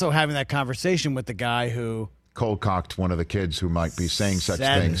he's also having that conversation with the guy who cold-cocked one of the kids who might be saying such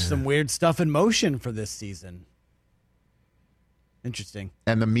set things. Some weird stuff in motion for this season. Interesting.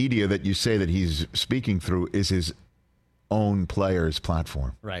 And the media that you say that he's speaking through is his own players'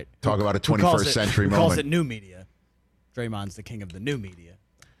 platform. Right. Talk about a 21st century moment. Who calls it new media? Draymond's the king of the new media.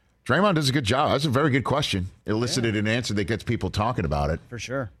 Draymond does a good job. That's a very good question. It elicited an answer that gets people talking about it. For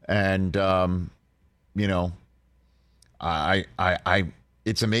sure. And, you know,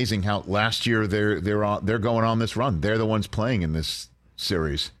 it's amazing how last year they're going on this run. They're the ones playing in this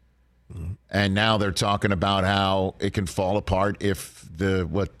series. Mm-hmm. And now they're talking about how it can fall apart if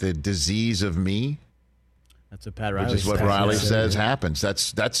the disease of me. That's what Pat Riley Which is what Riley says happens.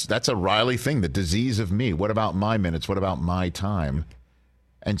 That's a Riley thing, the disease of me. What about my minutes? What about my time?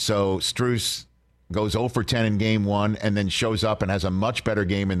 And so Strus goes 0 for 10 in game 1 and then shows up and has a much better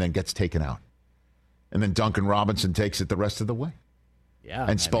game and then gets taken out. And then Duncan Robinson takes it the rest of the way. Yeah.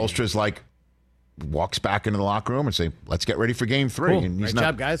 And Spoelstra's walks back into the locker room and say, let's get ready for game 3. Cool. And he's Great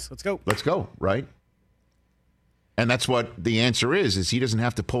job, guys. Let's go. Let's go, right? And that's what the answer is he doesn't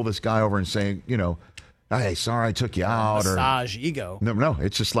have to pull this guy over and say, you know, hey, sorry I took you out. Massage ego. No.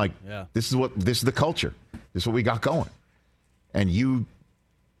 It's just like, this is the culture. This is what we got going. And you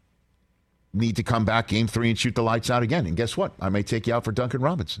need to come back game 3 and shoot the lights out again. And guess what? I may take you out for Duncan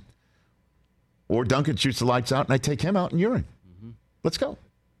Robinson. Or Duncan shoots the lights out and I take him out and you're in. Mm-hmm. Let's go.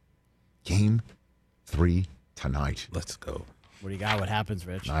 Game 3 tonight. Let's go. What do you got? What happens,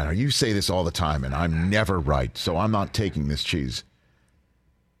 Rich? I know you say this all the time, and I'm never right, so I'm not taking this cheese.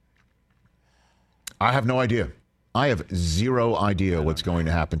 I have no idea. I have zero idea what's going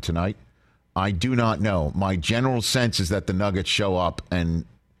to happen tonight. I do not know. My general sense is that the Nuggets show up and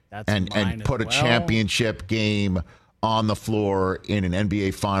put a championship game on the floor in an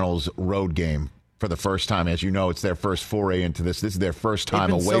NBA Finals road game for the first time. As you know, it's their first foray into this. This is their first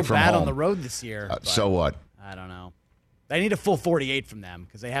time away from home. They've been so bad on the road this year. So what? I don't know. They need a full 48 from them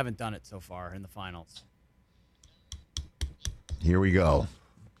because they haven't done it so far in the finals. Here we go.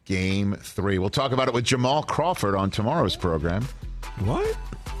 Game 3. We'll talk about it with Jamal Crawford on tomorrow's program. What?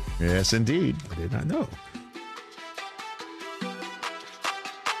 Yes, indeed. I did not know.